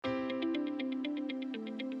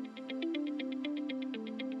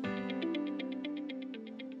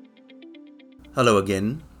Hello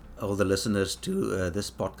again, all the listeners to this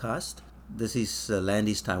podcast. This is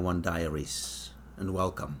Landy's Taiwan Diaries, and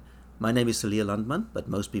welcome. My name is Celia Landman, but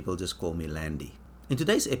most people just call me Landy. In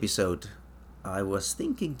today's episode, I was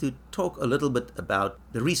thinking to talk a little bit about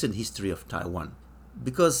the recent history of Taiwan,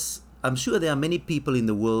 because I'm sure there are many people in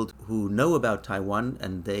the world who know about Taiwan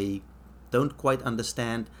and they don't quite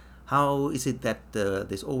understand how is it that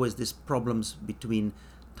there's always these problems between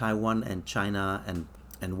Taiwan and China,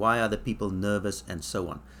 and why are the people nervous and so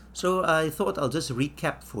on. So I thought I'll just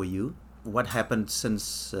recap for you what happened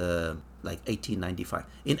since 1895.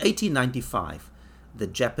 In 1895, the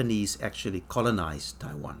Japanese actually colonized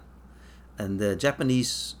Taiwan. And the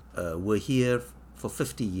Japanese were here for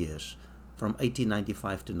 50 years, from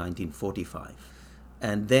 1895 to 1945.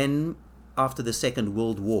 And then after the Second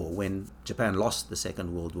World War, when Japan lost the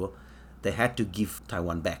Second World War, they had to give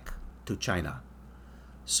Taiwan back to China.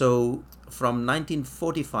 So from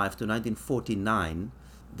 1945 to 1949,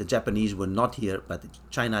 the Japanese were not here, but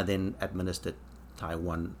China then administered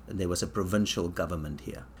Taiwan, and there was a provincial government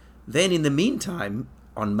here. Then in the meantime,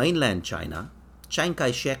 on mainland China, Chiang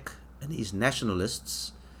Kai-shek and his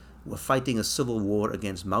nationalists were fighting a civil war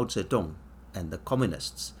against Mao Zedong and the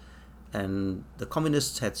communists. And the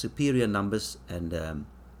communists had superior numbers, and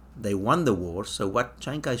they won the war. So what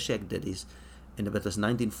Chiang Kai-shek did is, in about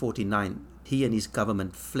 1949, he and his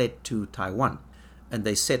government fled to Taiwan, and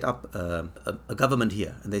they set up a government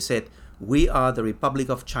here. And they said, we are the Republic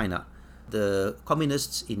of China. The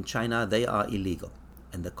communists in China, they are illegal.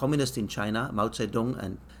 And the communists in China, Mao Zedong,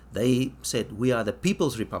 and they said, we are the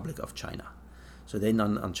People's Republic of China. So then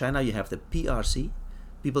on China, you have the PRC,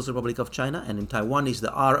 People's Republic of China, and in Taiwan is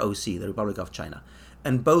the ROC, the Republic of China.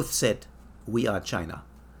 And both said, we are China.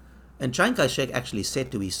 And Chiang Kai-shek actually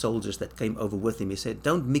said to his soldiers that came over with him, he said,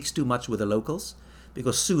 don't mix too much with the locals,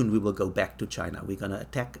 because soon we will go back to China. We're going to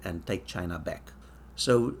attack and take China back.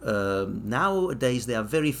 So nowadays there are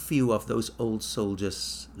very few of those old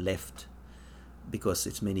soldiers left, because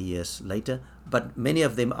it's many years later. But many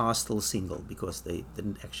of them are still single, because they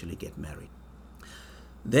didn't actually get married.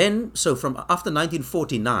 Then, so from after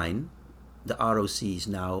 1949, the ROC is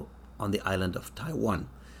now on the island of Taiwan.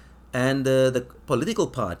 And the political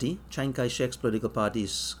party, Chiang Kai-shek's political party,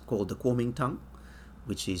 is called the Kuomintang,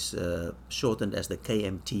 which is shortened as the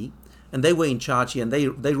KMT. And they were in charge here, and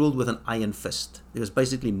they ruled with an iron fist. It was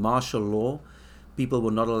basically martial law. People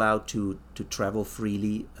were not allowed to travel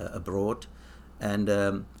freely abroad. And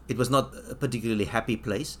it was not a particularly happy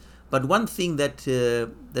place. But one thing that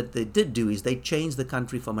they did do is they changed the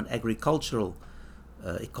country from an agricultural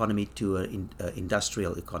economy to an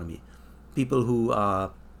industrial economy. People who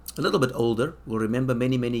are a little bit older will remember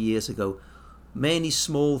many years ago, many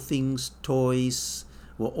small things, toys,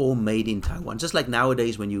 were all made in Taiwan. Just like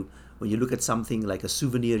nowadays when you look at something like a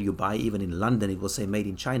souvenir you buy, even in London, it will say made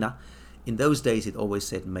in China. In those days, it always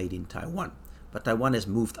said made in Taiwan. But Taiwan has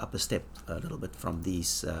moved up a step a little bit from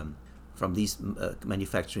these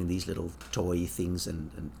manufacturing these little toy things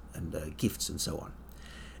and gifts and so on.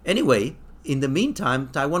 Anyway, in the meantime,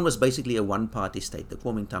 Taiwan was basically a one-party state. The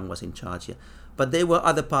Kuomintang was in charge here. But there were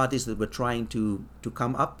other parties that were trying to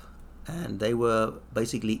come up, and they were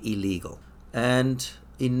basically illegal. And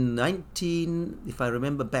if I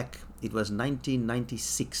remember back, it was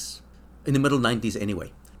 1996, in the middle 90s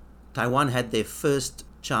anyway, Taiwan had their first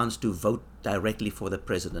chance to vote directly for the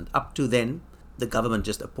president. Up to then, the government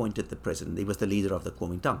just appointed the president. He was the leader of the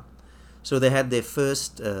Kuomintang. So they had their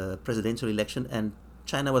first presidential election, and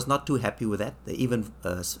China was not too happy with that. They even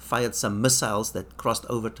fired some missiles that crossed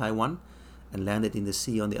over Taiwan and landed in the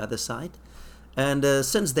sea on the other side. And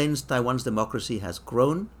since then, Taiwan's democracy has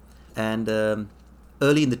grown. And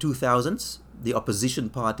early in the 2000s, the opposition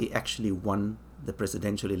party actually won the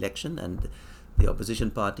presidential election. And the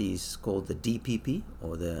opposition party is called the DPP,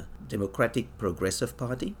 or the Democratic Progressive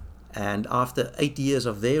Party. And after 8 years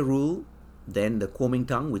of their rule, then the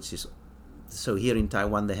Kuomintang, which is, so here in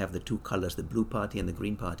Taiwan they have the two colors, the blue party and the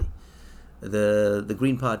green party. The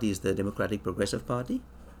green party is the Democratic Progressive Party,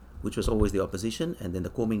 which was always the opposition, and then the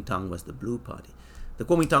Kuomintang was the blue party. The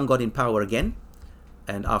Kuomintang got in power again,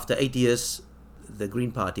 and after 8 years, the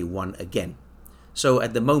Green Party won again. So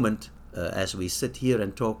at the moment, as we sit here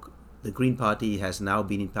and talk, the Green Party has now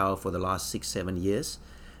been in power for the last 6-7 years,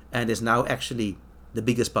 and is now actually the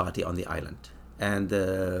biggest party on the island. And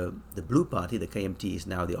the blue party, the KMT, is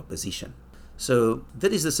now the opposition. So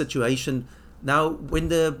that is the situation. Now, when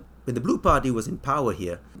the blue party was in power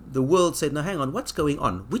here, the world said, now hang on, what's going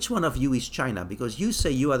on? Which one of you is China? Because you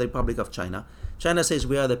say you are the Republic of China. China says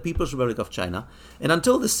we are the People's Republic of China. And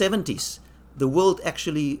until the 70s, the world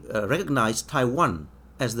actually recognized Taiwan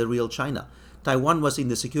as the real China. Taiwan was in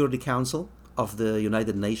the Security Council of the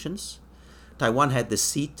United Nations. Taiwan had the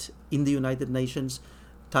seat in the United Nations.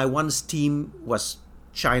 Taiwan's team was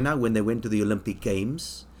China when they went to the Olympic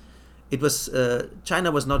Games. It was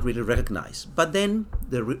China was not really recognized. But then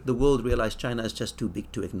the world realized China is just too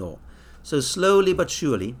big to ignore. So slowly but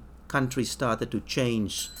surely, countries started to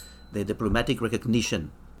change their diplomatic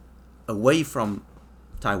recognition away from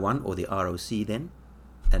Taiwan, or the ROC then,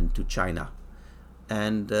 and to China.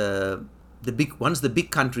 And once the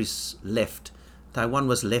big countries left, Taiwan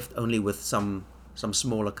was left only with some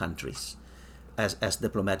smaller countries as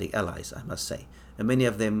diplomatic allies, I must say, and many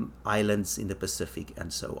of them islands in the Pacific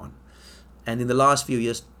and so on. And in the last few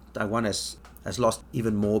years, Taiwan has lost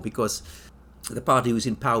even more, because the party who's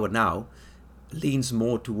in power now leans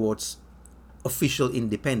more towards official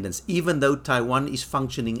independence. Even though Taiwan is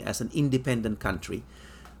functioning as an independent country,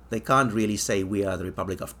 they can't really say we are the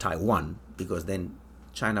Republic of Taiwan, because then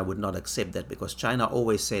China would not accept that, because China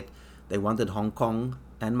always said they wanted Hong Kong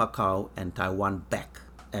and Macau and Taiwan back.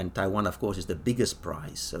 And Taiwan, of course, is the biggest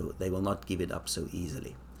prize, so they will not give it up so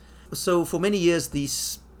easily. So for many years,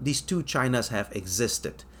 these two Chinas have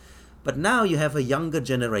existed. But now you have a younger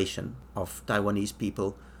generation of Taiwanese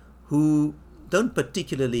people who don't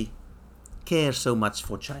particularly care so much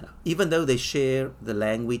for China. Even though they share the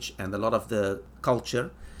language and a lot of the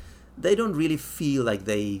culture, they don't really feel like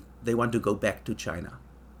they want to go back to China.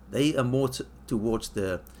 They are more towards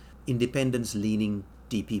the independence-leaning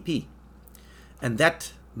DPP. And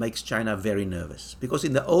that makes China very nervous. Because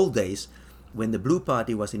in the old days, when the Blue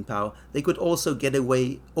Party was in power, they could also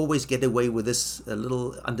always get away with this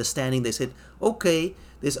little understanding. They said, okay,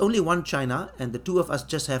 there's only one China, and the two of us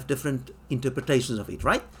just have different interpretations of it,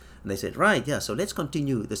 right? And they said, right, yeah, so let's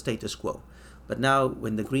continue the status quo. But now,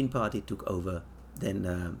 when the Green Party took over,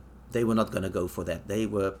 then they were not going to go for that. They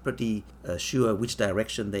were pretty sure which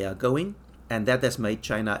direction they are going, and that has made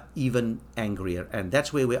China even angrier. And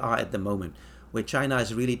that's where we are at the moment, where China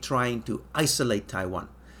is really trying to isolate Taiwan,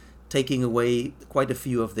 taking away quite a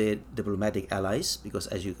few of their diplomatic allies, because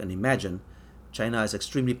as you can imagine, China is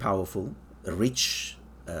extremely powerful, rich.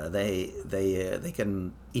 They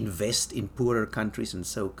can invest in poorer countries and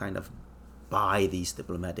so kind of buy these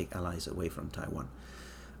diplomatic allies away from Taiwan.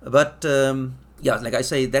 But like I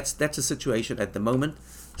say, that's a situation at the moment.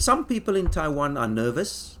 Some people in Taiwan are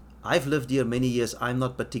nervous. I've lived here many years. I'm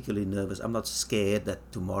not particularly nervous. I'm not scared that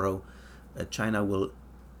tomorrow China will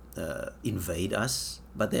invade us.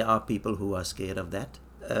 But there are people who are scared of that.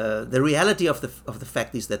 The reality of the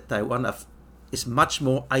fact is that Taiwan is much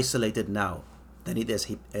more isolated now than it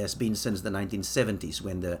has been since the 1970s,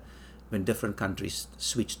 when different countries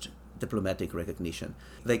switched diplomatic recognition.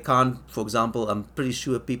 They can't, for example, I'm pretty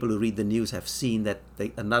sure people who read the news have seen that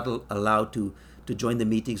they are not allowed to join the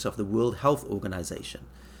meetings of the World Health Organization.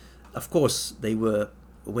 Of course, they were,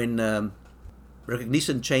 when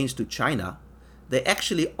recognition changed to China, they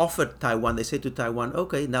actually offered Taiwan, they said to Taiwan,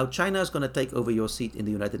 okay, now China is going to take over your seat in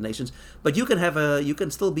the United Nations, but you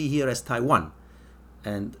can still be here as Taiwan.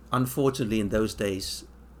 And unfortunately, in those days,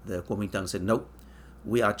 the Kuomintang said, no,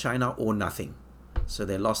 we are China or nothing. So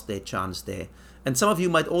they lost their chance there. And some of you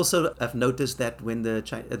might also have noticed that when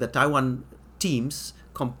the Taiwan teams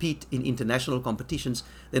compete in international competitions,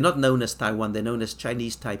 they're not known as Taiwan, they're known as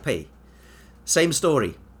Chinese Taipei. Same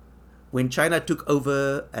story. When China took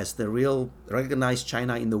over as the real recognized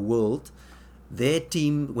China in the world, their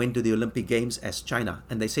team went to the Olympic Games as China.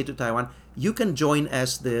 And they said to Taiwan, you can join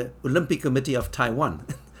as the Olympic Committee of Taiwan.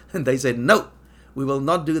 And they said, no, we will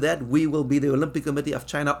not do that. We will be the Olympic Committee of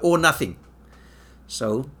China or nothing.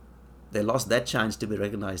 So they lost that chance to be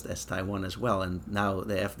recognized as Taiwan as well. And now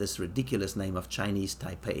they have this ridiculous name of Chinese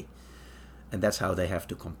Taipei. And that's how they have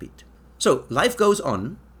to compete. So life goes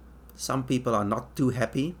on. Some people are not too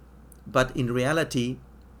happy. But in reality,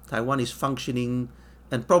 Taiwan is functioning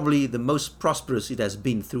and probably the most prosperous it has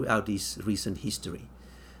been throughout its recent history.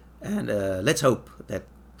 And let's hope that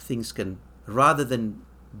things can, rather than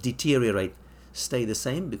deteriorate, stay the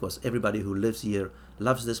same, because everybody who lives here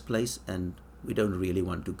loves this place and we don't really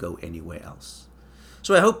want to go anywhere else.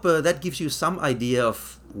 So I hope that gives you some idea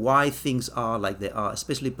of why things are like they are,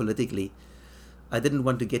 especially politically. I didn't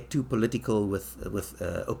want to get too political with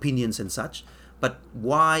opinions and such, but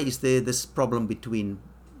why is there this problem between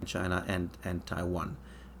China and Taiwan,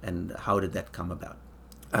 and how did that come about?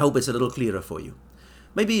 I hope it's a little clearer for you.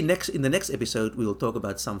 Maybe in the next episode we will talk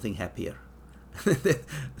about something happier.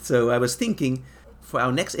 So I was thinking, for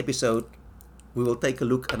our next episode, we will take a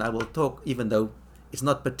look, and I will talk, even though it's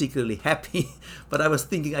not particularly happy, but I was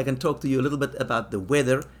thinking I can talk to you a little bit about the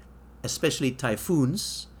weather, especially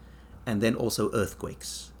typhoons, and then also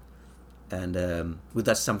earthquakes. And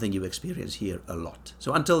that's something you experience here a lot.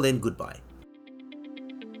 So until then, goodbye.